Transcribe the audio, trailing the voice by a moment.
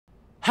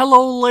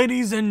Hello,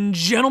 ladies and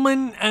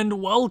gentlemen,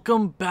 and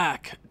welcome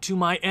back to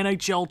my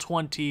NHL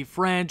 20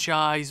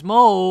 franchise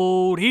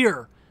mode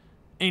here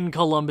in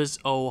Columbus,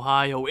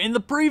 Ohio. In the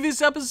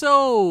previous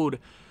episode,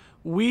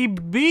 we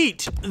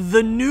beat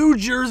the New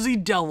Jersey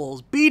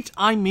Devils. Beat,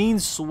 I mean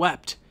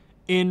swept,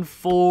 in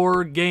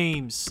 4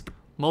 games.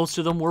 Most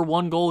of them were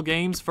 1-goal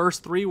games.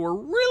 First 3 were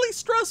really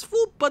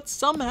stressful, but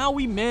somehow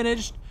we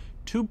managed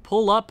to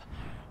pull up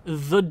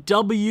the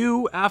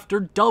W after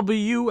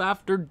W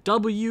after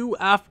W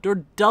after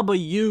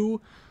W,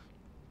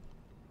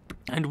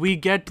 and we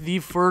get the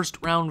first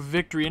round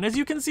victory. And as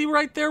you can see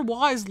right there,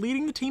 Waugh is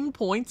leading the team in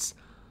points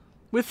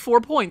with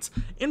 4 points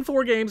in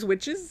 4 games,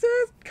 which is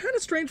kind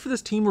of strange for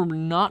this team. We're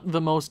not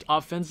the most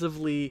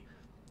offensively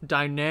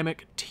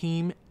dynamic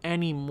team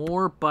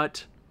anymore,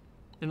 but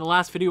in the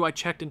last video I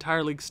checked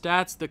entire league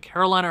stats. The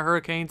Carolina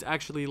Hurricanes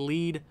actually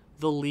lead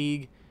the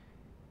league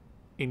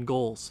in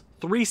goals.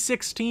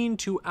 316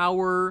 to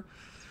our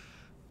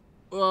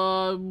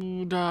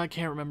I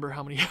can't remember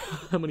how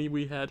many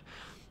we had.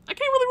 I can't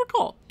really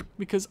recall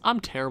because I'm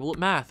terrible at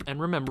math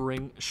and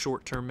remembering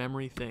short-term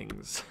memory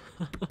things.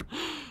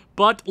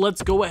 But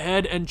let's go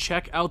ahead and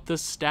check out the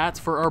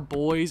stats for our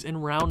boys in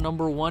round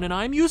number 1. And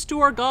I'm used to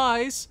our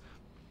guys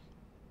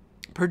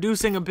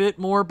producing a bit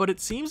more, but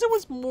it seems it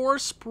was more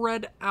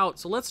spread out.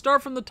 So let's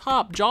start from the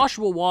top.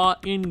 Joshua Waugh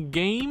in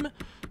game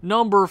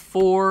number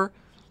 4.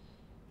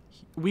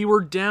 We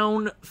were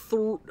down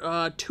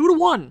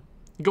 2-1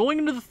 going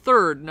into the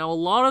third. Now a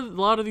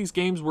lot of these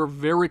games were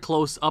very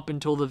close up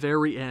until the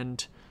very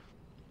end.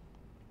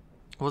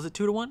 Was it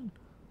 2-1?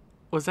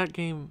 Was that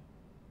game?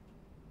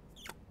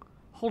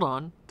 Hold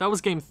on, that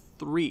was game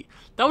 3.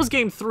 That was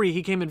game 3.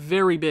 He came in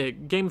very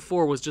big. Game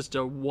 4 was just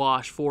a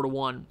wash,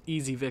 4-1,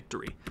 easy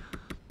victory.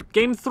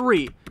 Game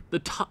 3, the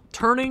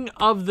turning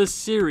of the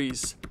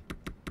series.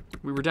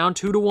 We were down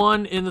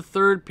 2-1 in the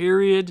third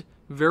period.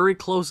 Very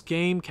close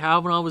game.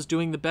 Kavanaugh was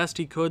doing the best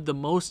he could, the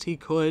most he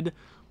could.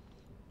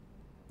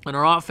 And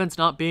our offense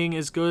not being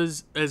as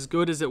good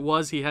as it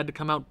was, he had to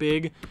come out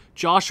big.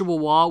 Joshua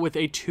Waugh with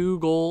a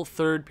 2-goal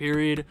third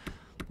period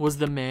was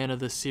the man of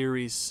the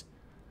series.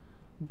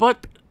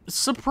 But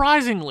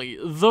surprisingly,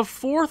 the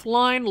fourth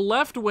line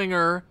left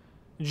winger,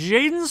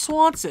 Jaden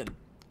Swanson,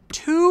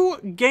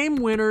 2 game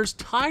winners,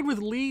 tied with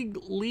league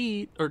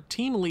lead or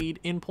team lead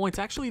in points.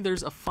 Actually,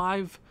 there's a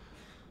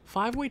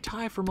five-way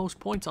tie for most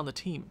points on the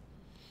team,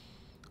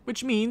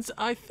 which means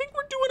I think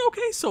we're doing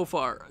okay so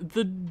far.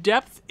 The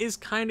depth is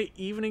kind of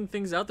evening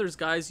things out. There's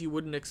guys you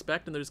wouldn't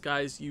expect, and there's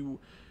guys you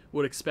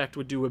would expect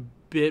would do a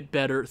bit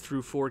better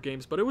through 4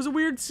 games. But it was a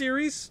weird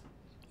series.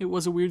 It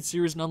was a weird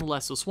series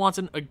nonetheless. So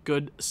Swanson, a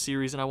good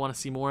series, and I want to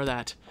see more of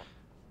that.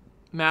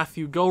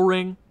 Matthew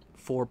Goring,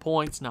 4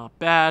 points, not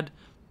bad.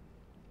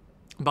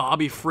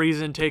 Bobby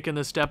Friesen taking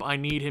the step I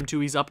need him to.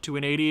 He's up to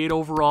an 88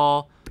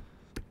 overall.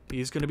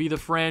 He's going to be the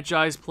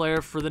franchise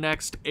player for the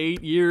next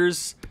 8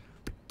 years.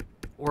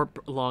 Or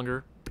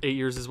longer. 8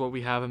 years is what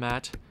we have him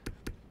at.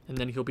 And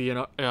then he'll be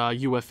in a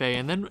UFA.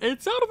 And then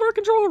it's out of our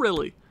control,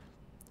 really.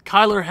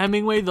 Kyler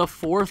Hemingway, the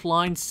 4th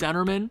line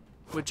centerman,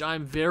 which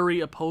I'm very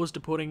opposed to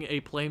putting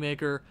a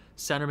playmaker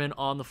centerman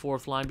on the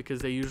 4th line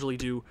because they usually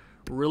do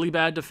really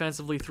bad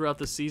defensively throughout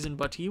the season.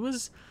 But he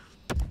was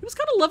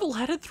kind of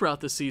level-headed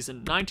throughout the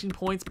season. 19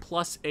 points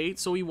plus 8,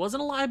 so he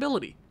wasn't a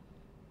liability.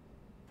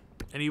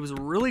 And he was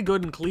really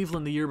good in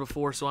Cleveland the year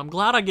before, so I'm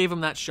glad I gave him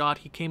that shot.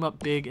 He came up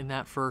big in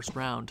that first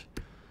round.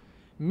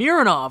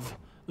 Mironov,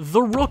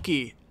 the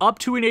rookie, up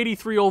to an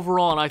 83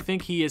 overall, and I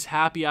think he is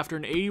happy after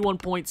an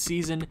 81-point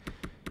season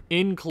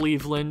in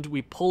Cleveland.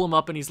 We pull him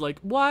up, and he's like,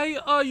 "Why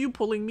are you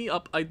pulling me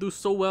up? I do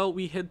so well.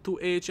 We head to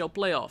AHL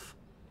playoff."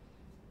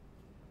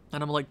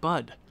 And I'm like,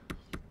 "Bud,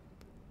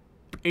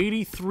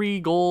 83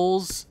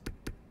 goals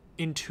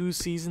in 2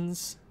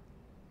 seasons,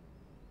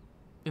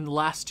 in the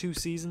last 2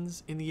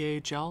 seasons in the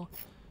AHL,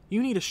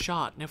 you need a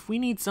shot. And if we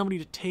need somebody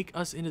to take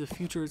us into the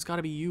future, it's got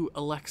to be you,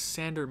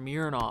 Alexander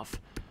Mironov."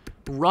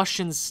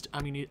 Russians,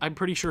 I mean, I'm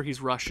pretty sure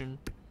he's Russian,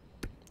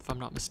 if I'm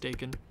not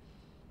mistaken.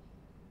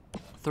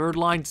 3rd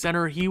line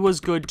center, he was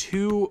good.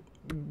 2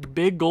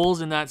 big goals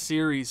in that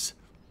series.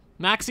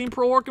 Maxime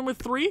Proworkin with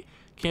 3.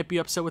 Can't be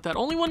upset with that.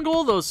 Only 1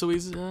 goal, though, so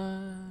he's,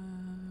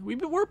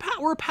 we're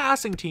a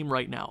passing team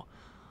right now.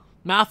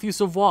 Matthew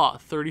Savoie,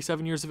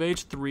 37 years of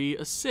age, 3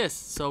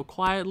 assists. So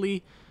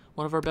quietly,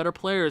 one of our better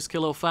players.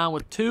 Kilo Fan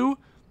with 2.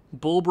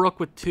 Bulbrook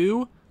with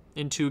 2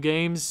 in 2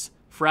 games.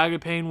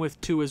 Fragapane with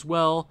 2 as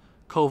well.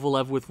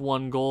 Kovalev with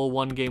 1 goal,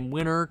 1 game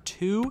winner.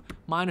 2,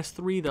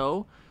 -3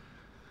 though.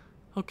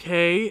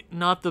 Okay,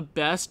 not the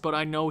best, but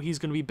I know he's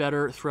going to be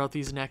better throughout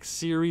these next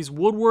series.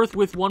 Woodworth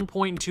with 1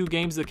 point in 2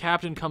 games. The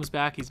captain comes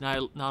back. He's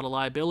not a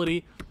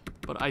liability,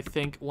 but I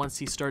think once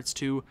he starts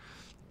to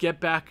get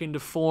back into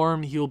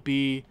form, he'll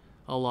be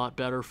a lot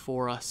better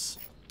for us.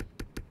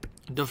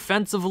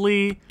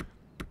 Defensively,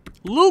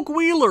 Luke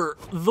Wheeler,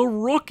 the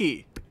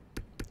rookie,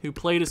 who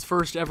played his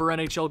first ever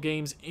NHL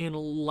games in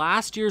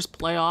last year's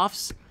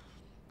playoffs,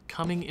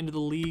 coming into the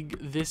league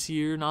this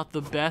year. Not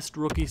the best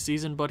rookie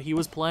season, but he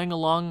was playing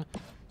along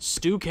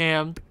Stu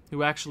Cam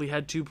who actually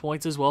had 2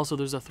 points as well, so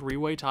there's a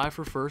 3-way tie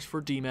for first for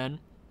D-Men.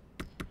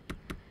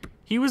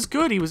 He was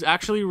good. He was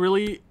actually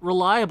really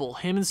reliable.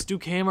 Him and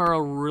Stucam are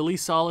a really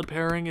solid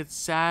pairing. It's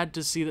sad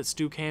to see that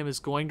Stucam is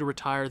going to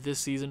retire this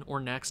season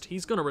or next.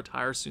 He's going to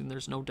retire soon.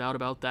 There's no doubt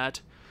about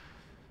that.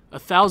 A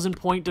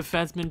 1,000-point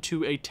defenseman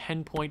to a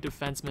 10-point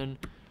defenseman.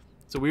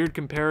 It's a weird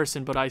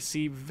comparison, but I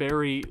see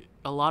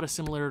a lot of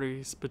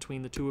similarities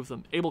between the two of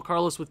them. Abel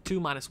Carlos with 2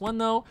 -1,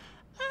 though.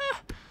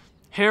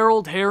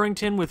 Harold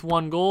Harrington with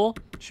 1 goal,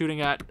 shooting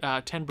at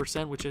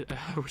 10%, which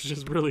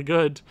is really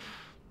good.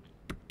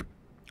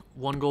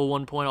 1 goal,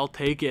 1 point, I'll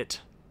take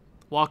it.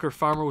 Walker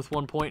Farmer with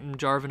 1 point and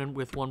Jarvin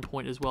with 1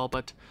 point as well.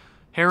 But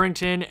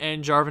Harrington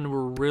and Jarvin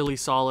were really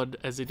solid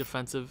as a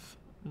defensive...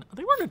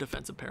 They weren't a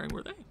defensive pairing,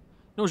 were they?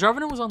 No,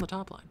 Jarvin was on the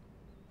top line,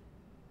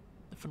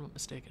 if I'm not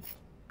mistaken.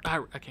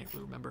 I can't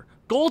really remember.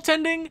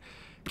 Goaltending,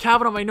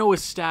 Kavanaugh, I know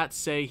his stats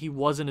say he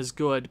wasn't as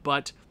good,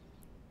 but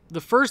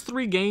the first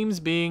 3 games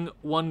being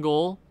 1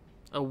 goal,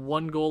 a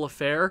 1-goal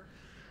affair,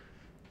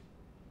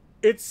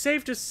 it's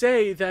safe to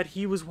say that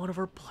he was one of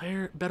our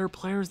better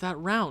players that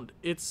round.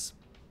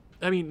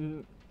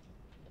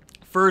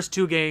 First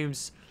 2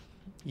 games,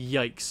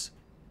 yikes.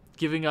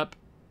 Giving up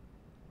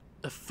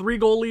a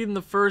 3-goal lead in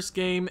the first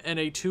game and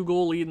a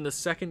 2-goal lead in the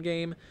second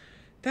game.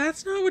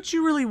 That's not what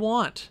you really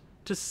want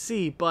to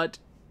see, but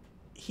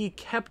he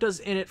kept us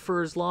in it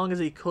for as long as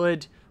he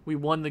could. We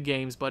won the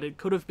games, but it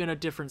could have been a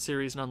different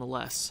series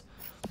nonetheless.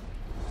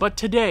 But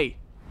today,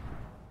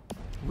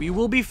 we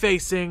will be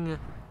facing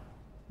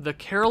the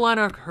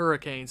Carolina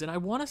Hurricanes, and I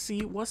want to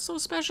see what's so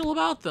special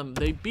about them.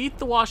 They beat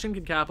the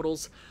Washington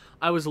Capitals.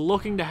 I was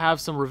looking to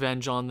have some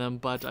revenge on them,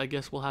 but I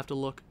guess we'll have to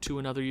look to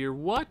another year.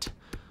 What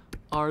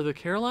are the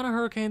Carolina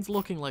Hurricanes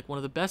looking like? One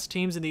of the best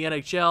teams in the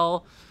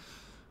NHL.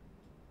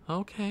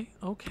 Okay,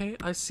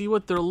 I see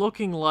what they're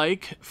looking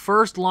like.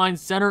 First line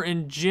center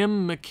in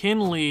Jim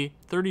McKinley,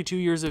 32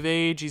 years of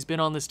age. He's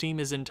been on this team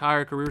his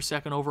entire career,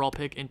 2nd overall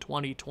pick in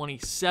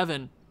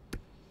 2027.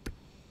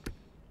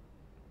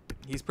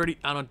 He's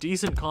on a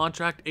decent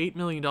contract, $8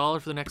 million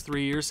for the next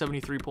 3 years,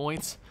 73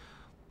 points.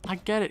 I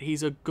get it.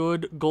 He's a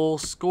good goal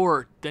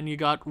scorer. Then you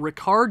got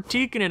Ricard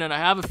Tikkanen, and I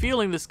have a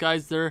feeling this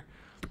guy's the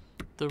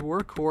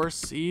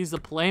workhorse. He's the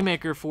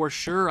playmaker for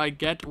sure. I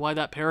get why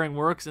that pairing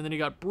works. And then you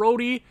got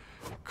Brody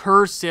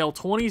Kursale,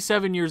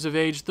 27 years of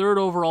age, 3rd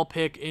overall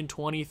pick in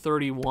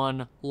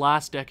 2031.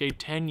 Last decade,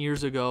 10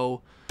 years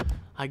ago.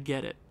 I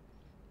get it.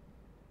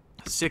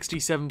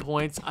 67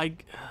 points.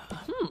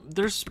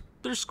 Their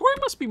scoring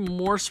must be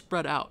more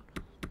spread out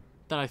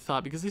than I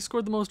thought, because they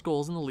scored the most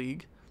goals in the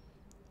league,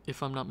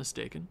 if I'm not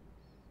mistaken.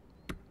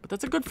 But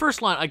that's a good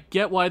first line. I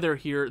get why they're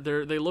here.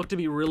 They look to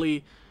be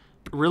really,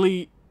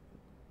 really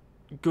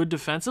good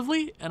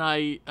defensively, and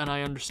I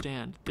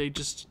understand. They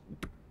just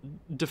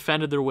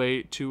defended their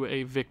way to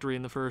a victory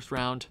in the first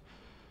round.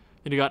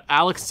 Then you got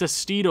Alex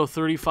Sestito,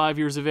 35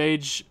 years of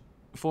age,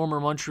 former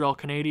Montreal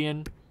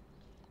Canadian.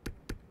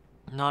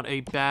 Not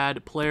a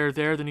bad player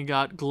there. Then you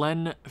got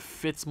Glenn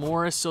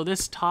Fitzmaurice. So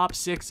this top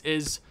 6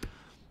 is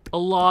a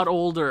lot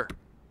older,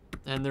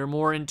 and they're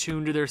more in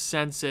tune to their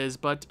senses.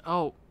 But,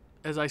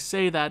 as I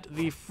say that,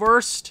 the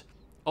first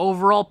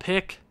overall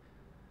pick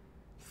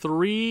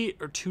 3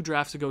 or 2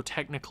 drafts ago,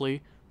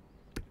 technically,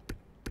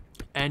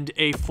 and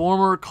a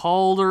former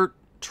Calder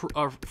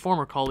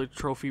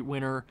Trophy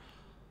winner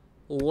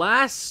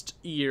last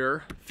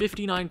year,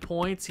 59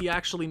 points. He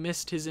actually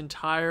missed his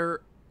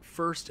entire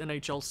first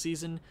NHL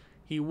season.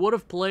 He would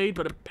have played,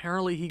 but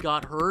apparently he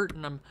got hurt,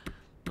 and I'm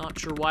not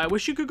sure why. I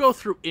wish you could go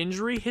through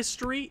injury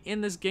history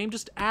in this game.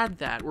 Just add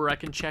that, where I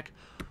can check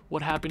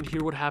what happened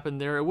here, what happened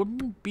there. It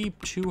wouldn't be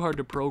too hard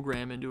to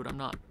program into it.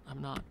 I'm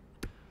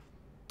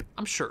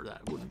sure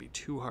that wouldn't be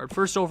too hard.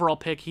 First overall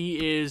pick,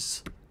 he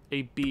is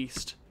a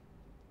beast.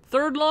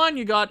 Third line,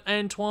 you got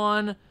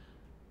Antoine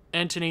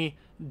Anthony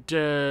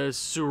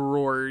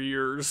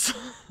Desoriers.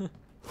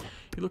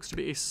 He looks to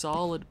be a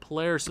solid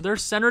player. So their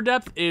center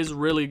depth is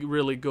really,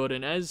 really good.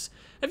 And as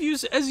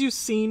you've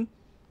seen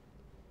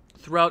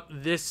throughout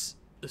this,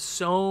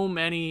 so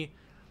many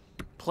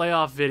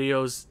playoff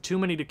videos, too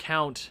many to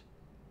count.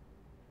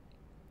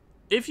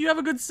 If you have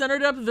a good center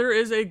depth, there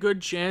is a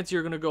good chance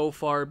you're going to go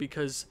far,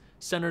 because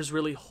centers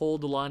really hold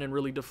the line and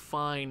really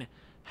define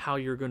how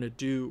you're going to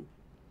do,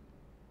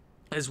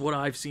 is what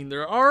I've seen.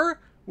 There are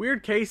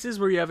weird cases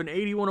where you have an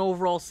 81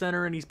 overall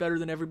center and he's better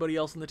than everybody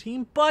else on the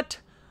team, but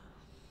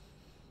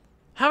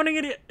having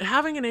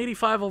an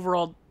 85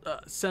 overall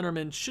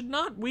centerman should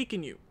not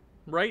weaken you,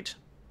 right?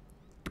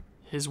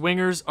 His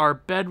wingers are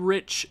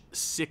Bedrich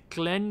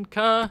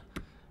Siklenka,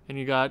 and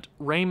you got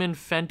Raymond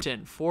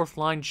Fenton. Fourth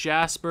line,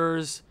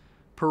 Jaspers,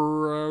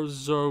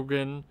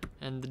 Perozogan,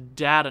 and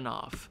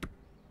Dadanov.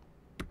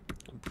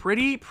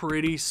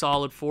 Pretty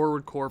solid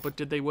forward core, but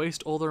did they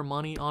waste all their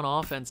money on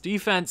offense?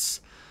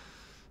 Defense,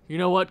 you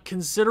know what?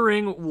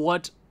 Considering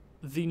what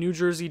the New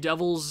Jersey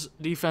Devils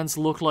defense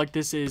looked like,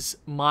 this is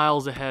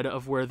miles ahead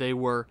of where they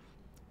were.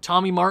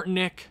 Tommy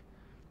Martinick.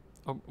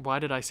 Oh, why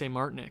did I say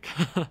Martinick?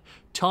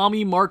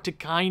 Tommy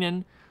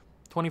Martikainen,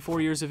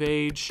 24 years of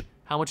age.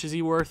 How much is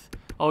he worth?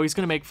 Oh, he's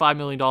going to make $5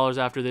 million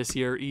after this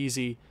year.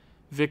 Easy.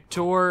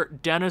 Viktor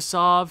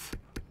Denisov.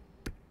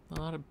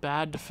 Not a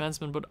bad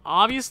defenseman, but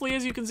obviously,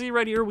 as you can see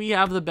right here, we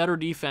have the better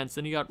defense.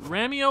 Then you got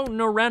Ramio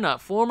Norena,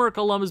 former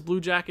Columbus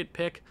Blue Jacket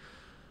pick.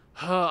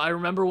 I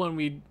remember when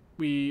we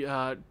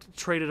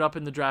traded up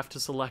in the draft to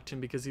select him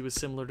because he was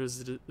similar to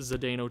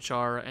Zdeno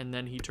Chara, and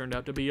then he turned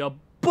out to be a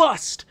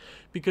bust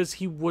because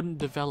he wouldn't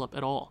develop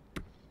at all.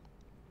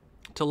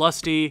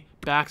 Telusty,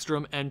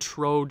 Backstrom, and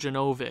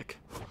Trojanovic.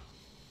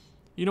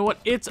 You know what?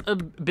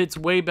 It's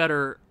way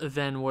better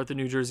than what the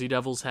New Jersey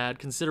Devils had,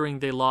 considering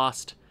they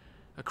lost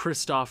a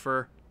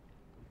Christopher.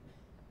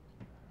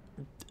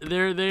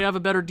 They have a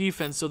better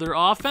defense, so their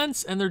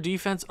offense and their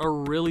defense are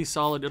really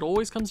solid. It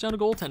always comes down to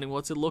goaltending.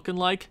 What's it looking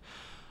like?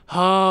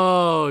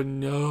 Oh,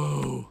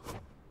 no.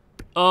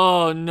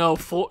 Oh, no.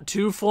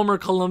 Two former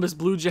Columbus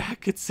Blue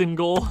Jackets in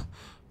goal.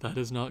 That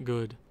is not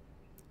good.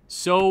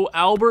 So,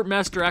 Albert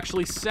Mester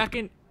actually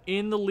second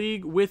in the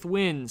league with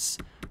wins.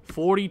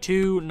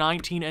 42,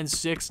 19, and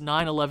 6,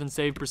 9/11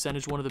 save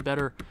percentage. One of the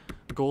better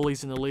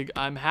goalies in the league.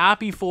 I'm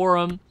happy for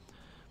him.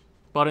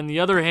 But on the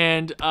other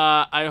hand,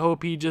 I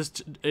hope he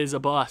just is a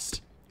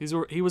bust.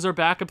 He was our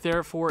backup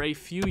there for a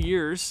few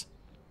years.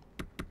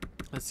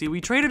 Let's see,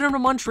 we traded him to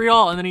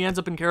Montreal, and then he ends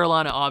up in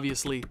Carolina,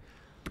 obviously.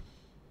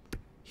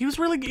 He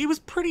was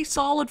pretty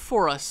solid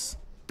for us.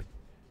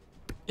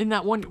 In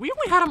that one, we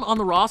only had him on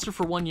the roster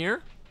for 1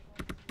 year.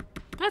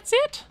 That's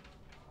it?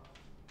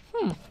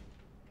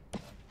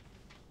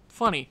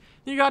 Funny.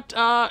 You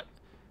got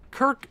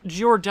Kirk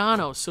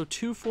Giordano, so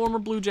 2 former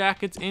Blue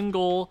Jackets in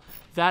goal.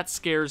 That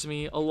scares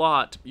me a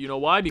lot. You know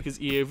why?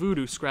 Because EA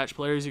Voodoo scratch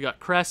players. You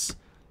got Kress,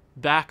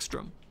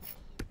 Backstrom.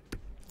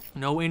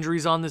 No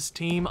injuries on this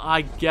team.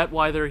 I get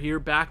why they're here.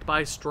 Backed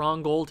by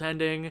strong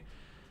goaltending.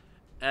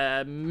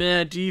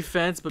 Meh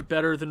defense, but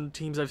better than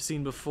teams I've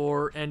seen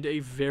before. And a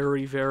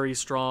very, very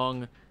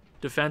strong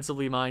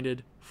defensively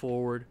minded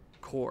forward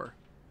core.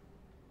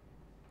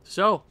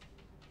 So,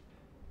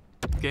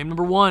 game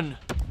number 1.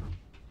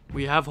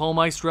 We have home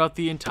ice throughout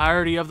the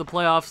entirety of the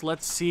playoffs.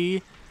 Let's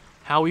see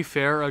how we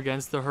fare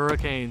against the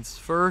Hurricanes.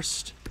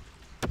 First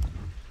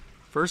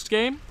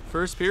game,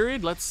 first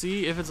period. Let's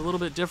see if it's a little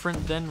bit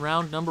different than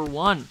round number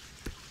 1.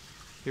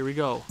 Here we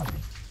go.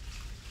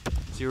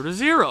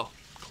 0-0.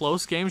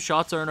 Close game.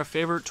 Shots are in our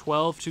favor,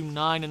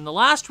 12-9. In the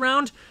last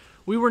round,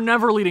 we were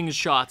never leading in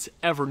shots,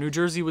 ever. New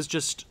Jersey was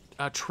just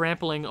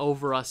trampling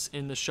over us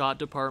in the shot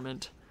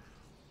department.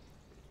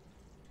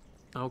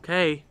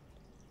 Okay.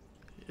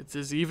 It's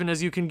as even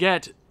as you can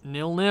get.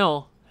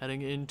 0-0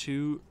 heading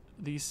into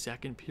the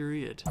second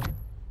period.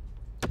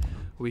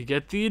 We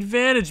get the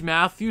advantage.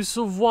 Matthew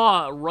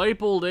Savoie,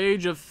 ripe old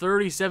age of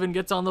 37,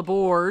 gets on the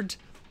board.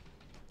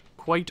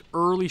 Quite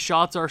early.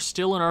 Shots are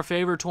still in our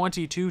favor,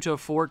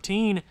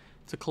 22-14.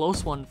 It's a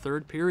close one.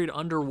 Third period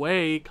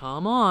underway.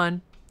 Come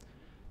on.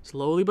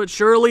 Slowly but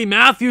surely,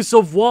 Matthew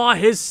Savoie,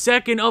 his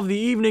second of the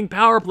evening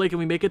power play. Can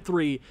we make it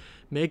 3?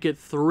 Make it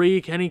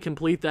 3. Can he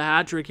complete the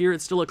hat trick here?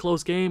 It's still a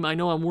close game. I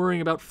know I'm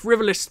worrying about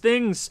frivolous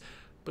things,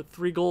 but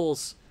 3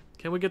 goals.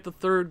 Can we get the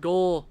third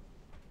goal?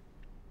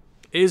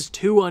 Is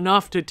 2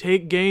 enough to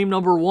take game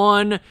number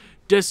 1?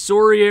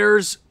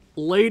 Desaurieres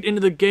late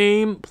into the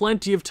game.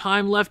 Plenty of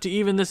time left to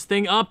even this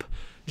thing up.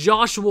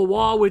 Joshua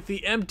Waugh with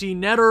the empty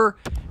netter.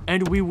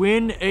 And we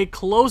win a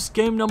close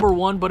game number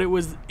 1, but it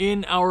was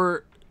in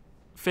our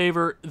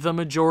favor the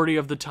majority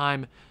of the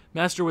time.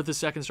 Mester with the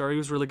second star. He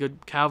was really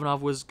good. Kavanagh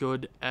was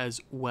good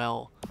as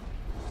well.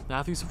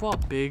 Matthew Savoie,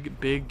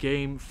 big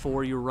game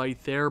for you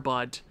right there,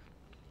 bud.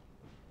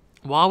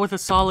 Waugh with a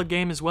solid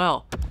game as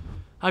well.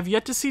 I've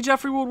yet to see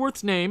Jeffrey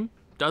Woodworth's name.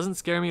 Doesn't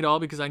scare me at all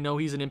because I know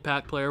he's an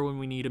impact player when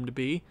we need him to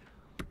be.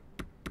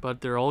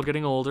 But they're all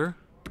getting older.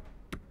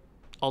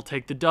 I'll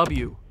take the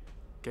W.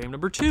 Game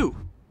number 2.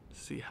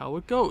 See how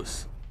it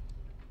goes.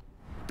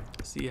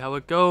 See how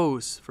it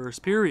goes.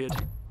 First period.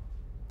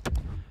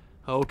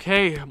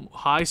 Okay,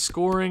 high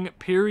scoring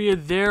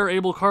period there.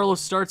 Abel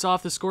Carlos starts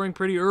off the scoring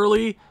pretty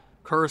early.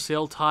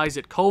 Kurasale ties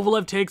it.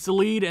 Kovalev takes the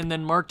lead, and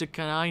then Mark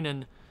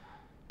Tikkanen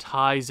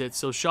ties it.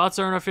 So shots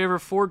are in our favor,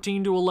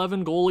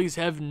 14-11. Goalies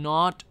have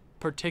not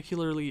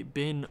particularly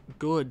been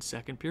good.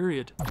 Second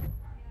period.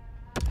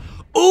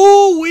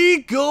 Oh,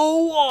 we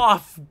go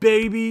off,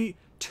 baby.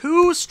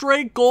 2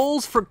 straight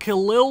goals for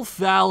Khalil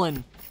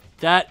Fallon.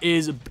 That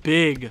is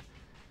big.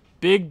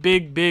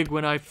 Big.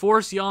 When I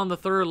force you on the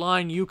third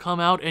line, you come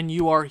out and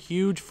you are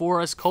huge for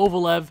us.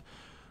 Kovalev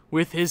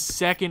with his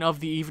second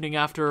of the evening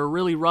after a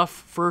really rough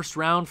first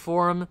round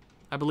for him.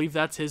 I believe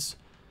that's his...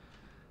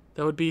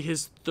 That would be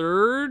his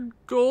 3rd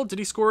goal. Did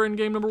he score in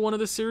game number 1 of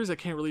this series? I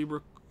can't really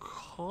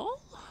recall.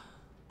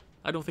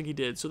 I don't think he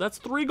did. So that's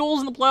 3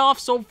 goals in the playoffs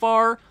so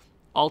far.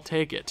 I'll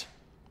take it.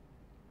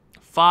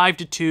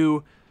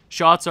 5-2.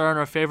 Shots are in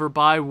our favor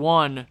by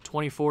 1.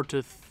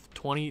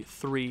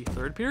 24-23.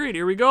 Third period.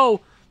 Here we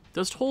go.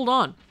 Just hold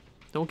on.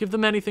 Don't give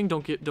them anything.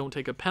 Don't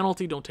take a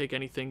penalty. Don't take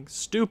anything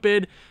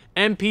stupid.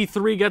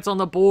 MP3 gets on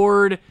the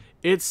board.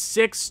 It's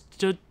 6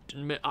 to...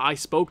 I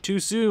spoke too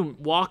soon.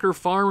 Walker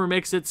Farmer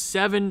makes it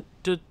 7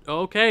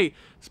 Okay,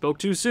 spoke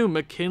too soon.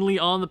 McKinley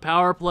on the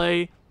power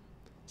play.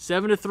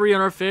 7-3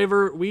 in our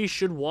favor. We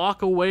should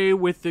walk away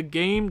with the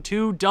Game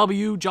 2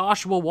 W.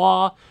 Joshua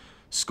Waugh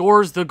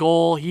scores the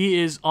goal. He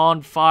is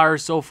on fire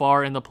so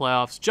far in the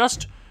playoffs.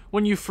 Just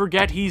when you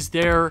forget he's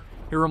there,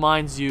 it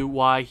reminds you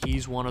why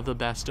he's one of the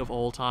best of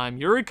all time.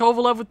 Yuri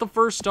Kovalev with the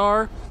first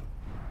star.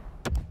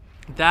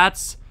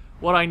 That's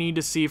what I need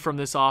to see from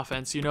this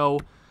offense. You know,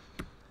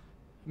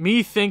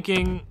 me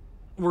thinking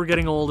we're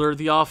getting older,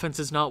 the offense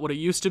is not what it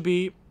used to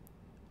be.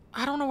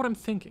 I don't know what I'm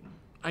thinking.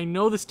 I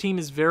know this team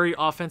is very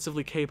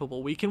offensively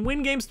capable. We can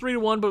win games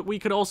 3-1, but we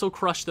could also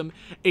crush them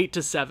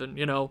 8-7,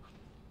 you know.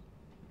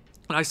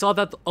 And I saw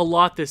that a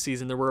lot this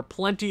season. There were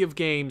plenty of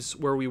games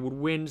where we would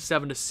win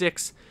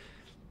 7-6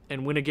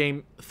 and win a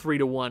game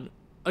 3-1.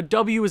 A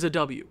W is a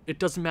W. It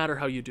doesn't matter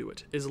how you do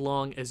it, as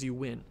long as you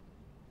win.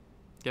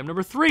 Game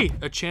number 3,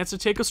 a chance to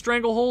take a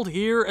stranglehold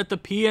here at the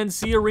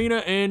PNC Arena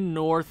in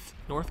North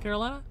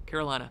Carolina?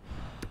 Carolina.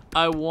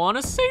 I want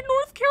to say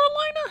North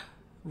Carolina?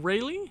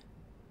 Rayleigh?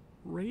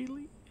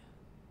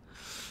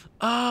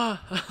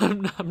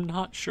 I'm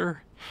not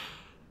sure.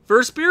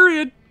 First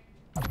period.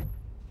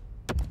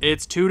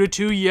 It's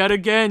 2-2 yet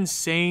again.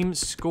 Same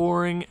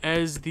scoring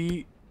as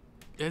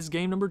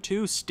game number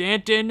 2.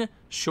 Stanton,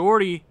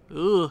 Shorty,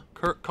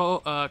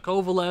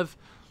 Kovalev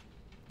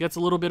gets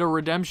a little bit of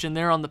redemption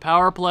there on the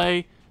power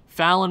play.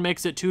 Fallon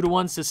makes it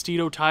 2-1.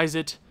 Sestito ties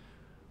it.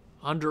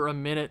 Under a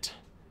minute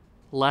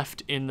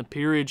left in the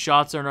period.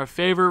 Shots are in our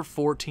favor.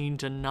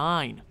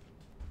 14-9.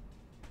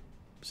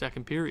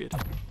 Second period.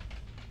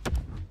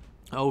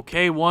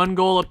 Okay, 1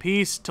 goal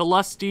apiece.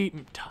 Lusty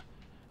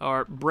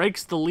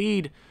breaks the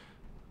lead.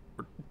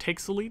 Or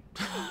takes the lead.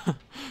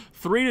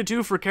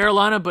 3-2 for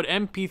Carolina, but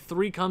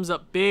MP3 comes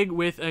up big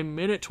with a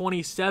minute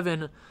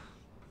 27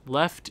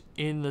 left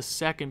in the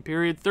second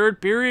period.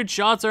 Third period,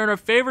 shots are in our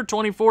favor,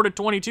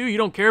 24-22. You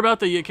don't care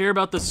about you care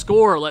about the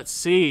score. Let's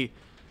see.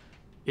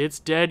 It's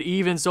dead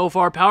even so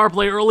far. Power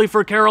play early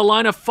for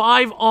Carolina.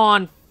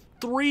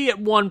 5-on-3 at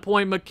one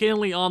point.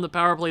 McKinley on the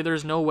power play.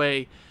 There's no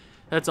way.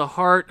 That's a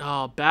heart.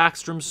 Oh,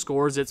 Backstrom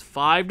scores. It's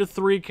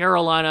 5-3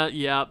 Carolina.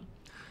 Yep.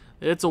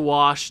 It's a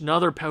wash.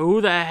 Another.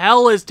 Who the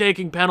hell is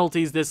taking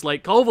penalties this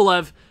late?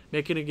 Kovalev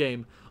making a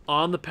game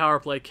on the power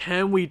play.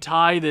 Can we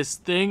tie this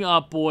thing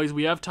up, boys?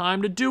 We have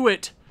time to do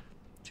it.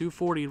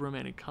 2:40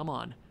 remaining. Come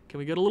on. Can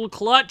we get a little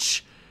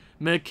clutch?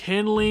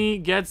 McKinley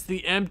gets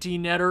the empty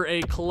netter.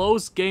 A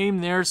close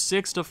game there.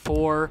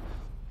 6-4.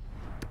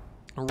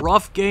 A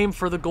rough game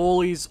for the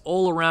goalies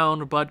all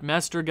around, but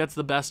Mester gets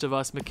the best of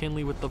us.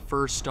 McKinley with the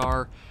first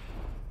star.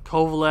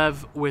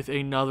 Kovalev with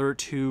another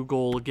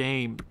 2-goal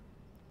game.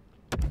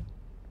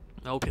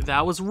 Okay,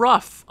 that was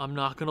rough. I'm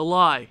not going to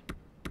lie.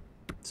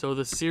 So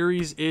the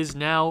series is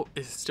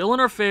still in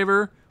our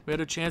favor. We had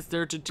a chance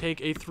there to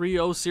take a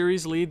 3-0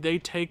 series lead. They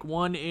take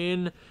one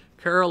in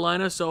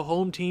Carolina, so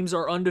home teams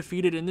are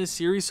undefeated in this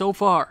series so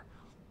far.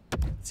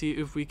 Let's see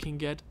if we can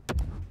get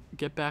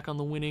back on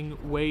the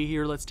winning way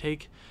here. Let's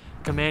take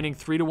commanding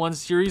 3-1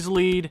 series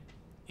lead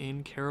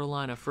in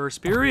Carolina.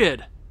 First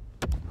period.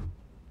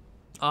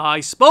 I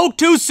spoke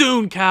too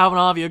soon,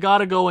 Kavanagh. You got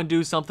to go and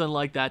do something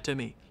like that to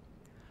me.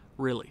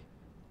 Really?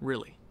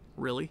 Really?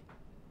 Really?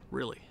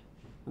 Really?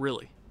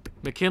 Really?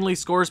 McKinley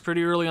scores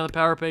pretty early on the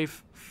power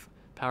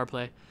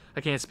play.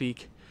 I can't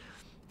speak.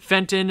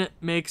 Fenton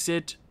makes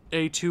it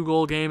a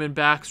 2-goal game, and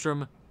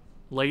Backstrom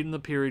late in the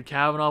period.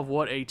 Kavanagh,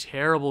 what a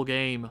terrible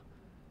game.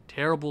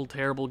 Terrible,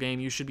 terrible game.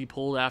 You should be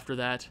pulled after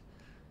that.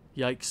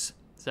 Yikes.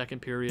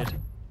 Second period.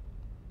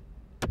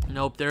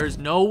 Nope, there's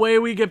no way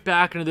we get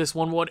back into this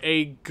one. What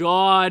a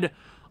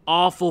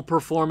god-awful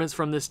performance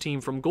from this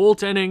team. From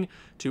goaltending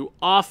to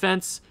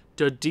offense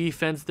to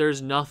defense,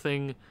 there's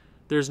nothing.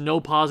 There's no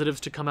positives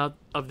to come out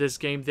of this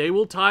game. They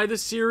will tie the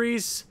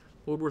series.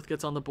 Woodworth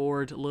gets on the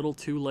board. A little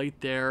too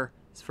late there.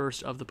 It's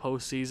first of the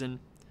postseason.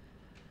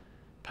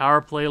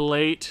 Power play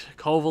late.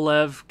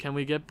 Kovalev, can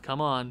we get...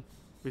 Come on.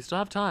 We still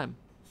have time.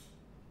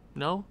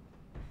 No?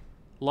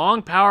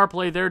 Long power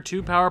play there.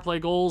 2 power play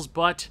goals,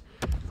 but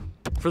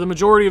for the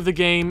majority of the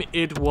game,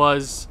 it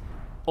was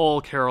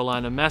all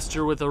Carolina.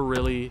 Mester with a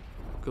really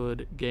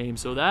good game.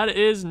 So that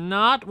is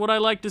not what I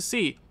like to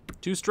see.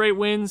 2 straight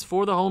wins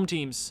for the home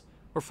teams.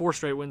 Or 4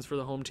 straight wins for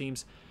the home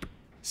teams.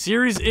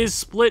 Series is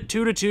split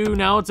 2-2.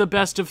 Now it's a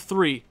best of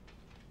 3.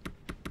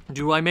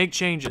 Do I make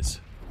changes?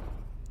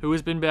 Who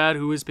has been bad?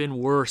 Who has been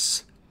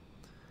worse?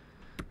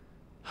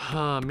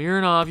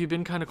 Mironov, you've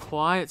been kind of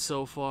quiet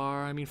so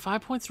far. I mean,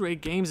 5 points through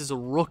 8 games is a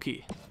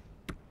rookie.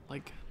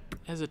 Like,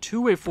 as a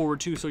 2-way forward,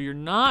 too, so you're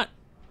not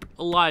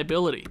a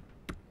liability.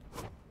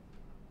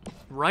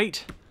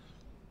 Right?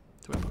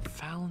 Do I put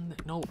Fallon?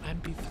 No,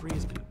 MP3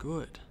 has been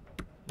good.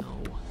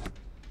 No.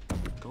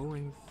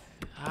 Going...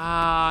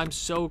 I'm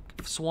so...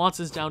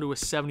 Swanson's down to a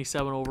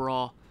 77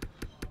 overall.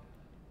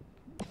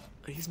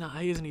 He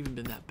hasn't even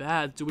been that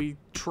bad. Do we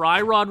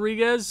try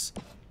Rodriguez?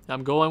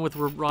 I'm going with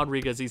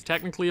Rodriguez. He's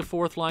technically a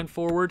 4th line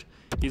forward.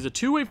 He's a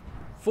 2-way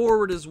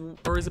forward he's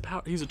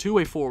a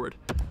 2-way forward.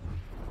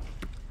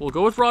 We'll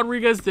go with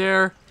Rodriguez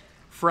there.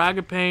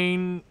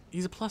 Fragapane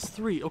He's a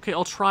 +3. Okay,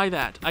 I'll try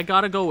that. I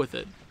gotta go with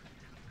it.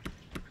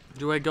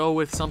 Do I go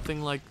with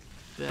something like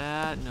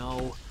that?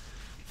 No.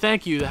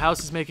 Thank you. The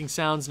house is making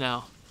sounds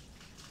now.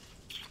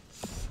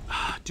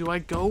 Do I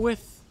go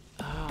with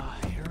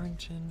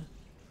Harrington?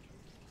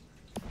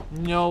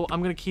 No,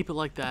 I'm going to keep it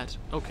like that.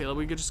 Okay,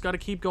 we just got to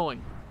keep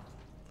going.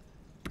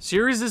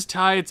 Series is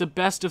tied. It's a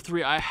best of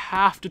 3. I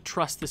have to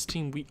trust this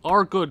team. We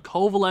are good.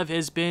 Kovalev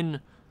has been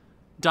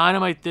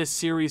dynamite this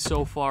series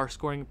so far,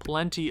 scoring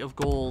plenty of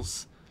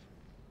goals.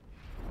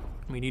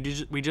 We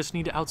just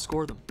need to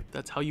outscore them.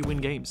 That's how you win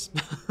games.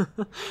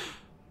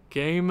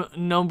 Game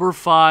number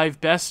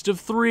 5, best of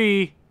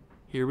 3.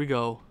 Here we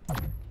go.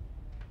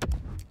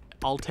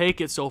 I'll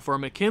take it so far.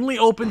 McKinley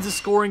opens the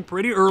scoring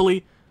pretty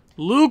early.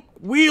 Luke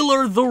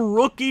Wheeler, the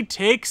rookie,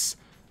 ties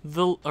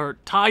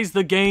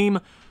the game.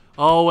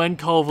 Oh, and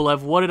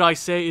Kovalev, what did I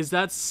say? Is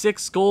that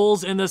 6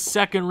 goals in the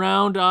second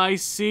round? I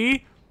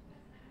see.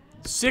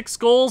 6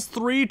 goals,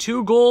 3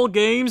 2-goal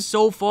games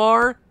so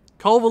far.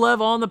 Kovalev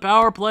on the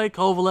power play.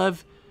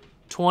 Kovalev,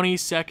 20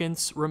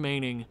 seconds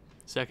remaining.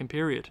 Second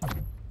period.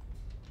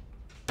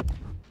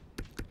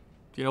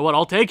 You know what?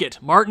 I'll take it.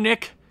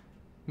 Martinick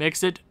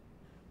makes it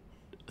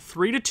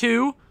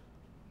 3-2.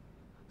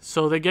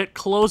 So they get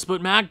close,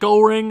 but Matt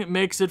Goring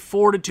makes it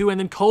 4-2. And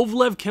then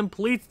Kovalev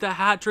completes the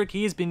hat trick.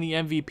 He has been the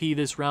MVP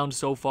this round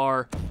so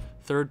far.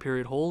 Third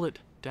period. Hold it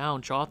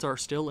down. Shots are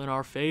still in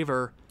our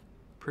favor.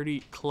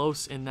 Pretty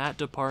close in that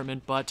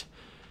department, but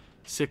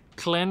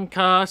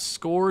Siklenka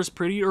scores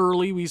pretty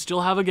early. We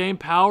still have a game.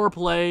 Power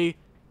play.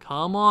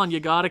 Come on, you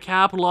gotta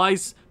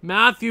capitalize.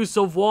 Matthew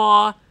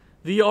Savoie,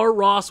 the Art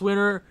Ross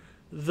winner,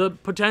 the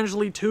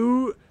potentially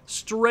 2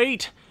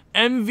 straight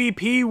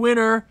MVP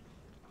winner.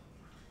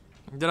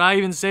 Did I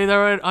even say that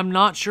right? I'm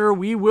not sure.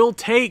 We will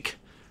take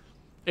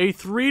a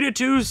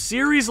 3-2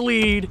 series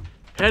lead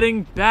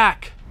heading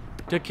back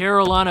to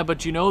Carolina,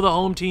 but you know the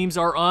home teams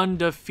are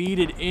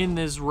undefeated in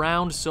this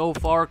round so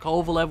far.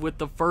 Kovalev with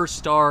the first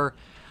star.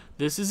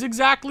 This is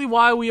exactly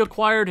why we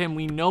acquired him.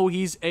 We know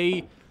he's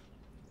a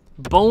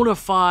bona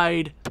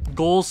fide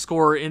goal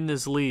scorer in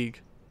this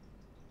league.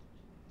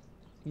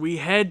 We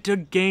head to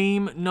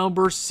game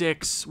number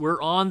 6.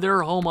 We're on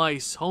their home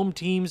ice. Home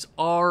teams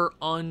are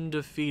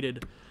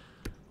undefeated.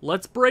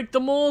 Let's break the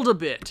mold a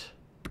bit.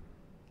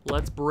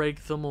 Let's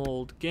break the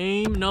mold.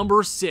 Game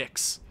number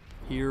 6.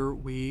 Here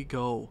we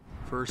go.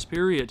 First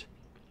period.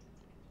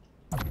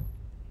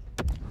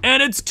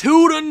 And it's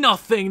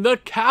 2-0. The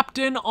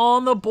captain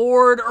on the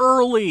board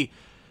early.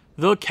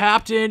 The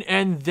captain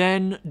and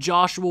then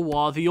Joshua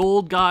Waugh. The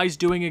old guys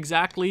doing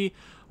exactly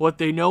what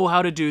they know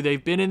how to do.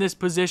 They've been in this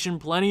position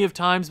plenty of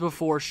times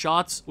before.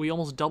 Shots, we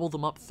almost doubled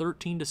them up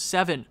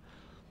 13-7.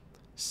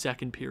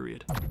 Second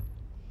period.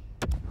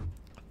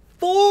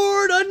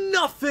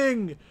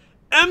 4-0.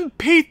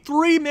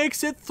 MP3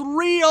 makes it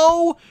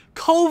 3-0.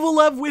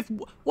 Kovalev with...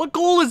 What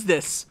goal is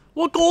this?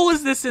 What goal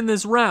is this in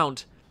this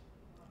round?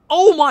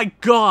 Oh my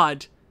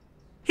god.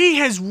 He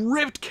has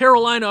ripped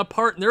Carolina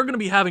apart, and they're going to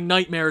be having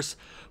nightmares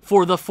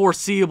for the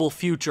foreseeable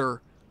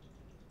future.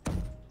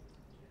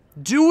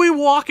 Do we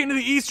walk into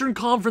the Eastern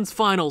Conference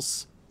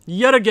Finals?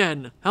 Yet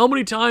again. How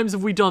many times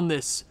have we done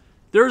this?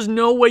 There's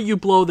no way you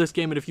blow this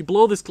game, and if you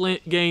blow this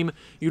game,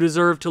 you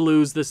deserve to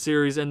lose this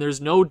series, and there's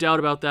no doubt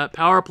about that.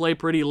 Power play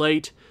pretty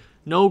late.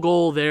 No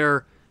goal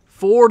there.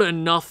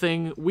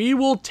 4-0. We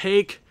will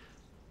take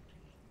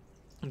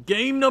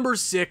game number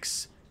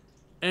 6,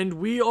 and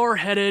we are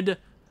headed...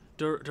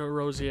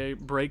 Rosier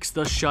breaks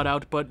the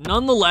shutout, but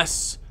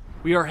nonetheless,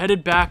 we are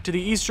headed back to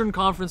the Eastern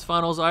Conference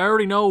Finals. I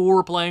already know who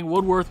we're playing.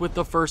 Woodworth with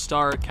the first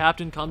star.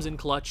 Captain comes in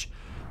clutch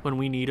when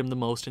we need him the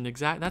most, and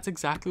that's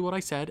exactly what I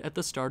said at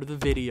the start of the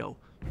video.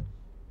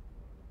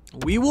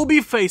 We will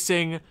be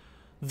facing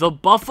the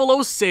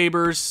Buffalo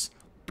Sabres,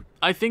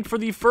 I think for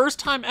the first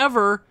time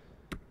ever,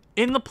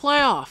 in the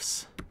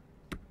playoffs.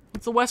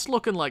 What's the West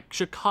looking like?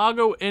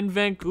 Chicago and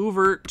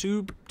Vancouver,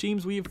 2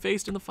 teams we have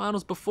faced in the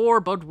finals before,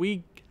 but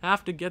we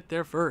have to get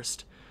there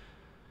first.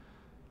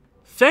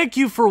 Thank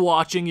you for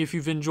watching. If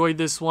you've enjoyed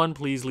this one,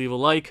 please leave a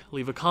like,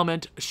 leave a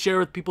comment, share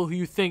with people who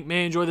you think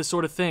may enjoy this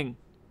sort of thing.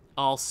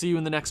 I'll see you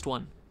in the next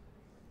one.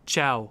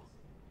 Ciao.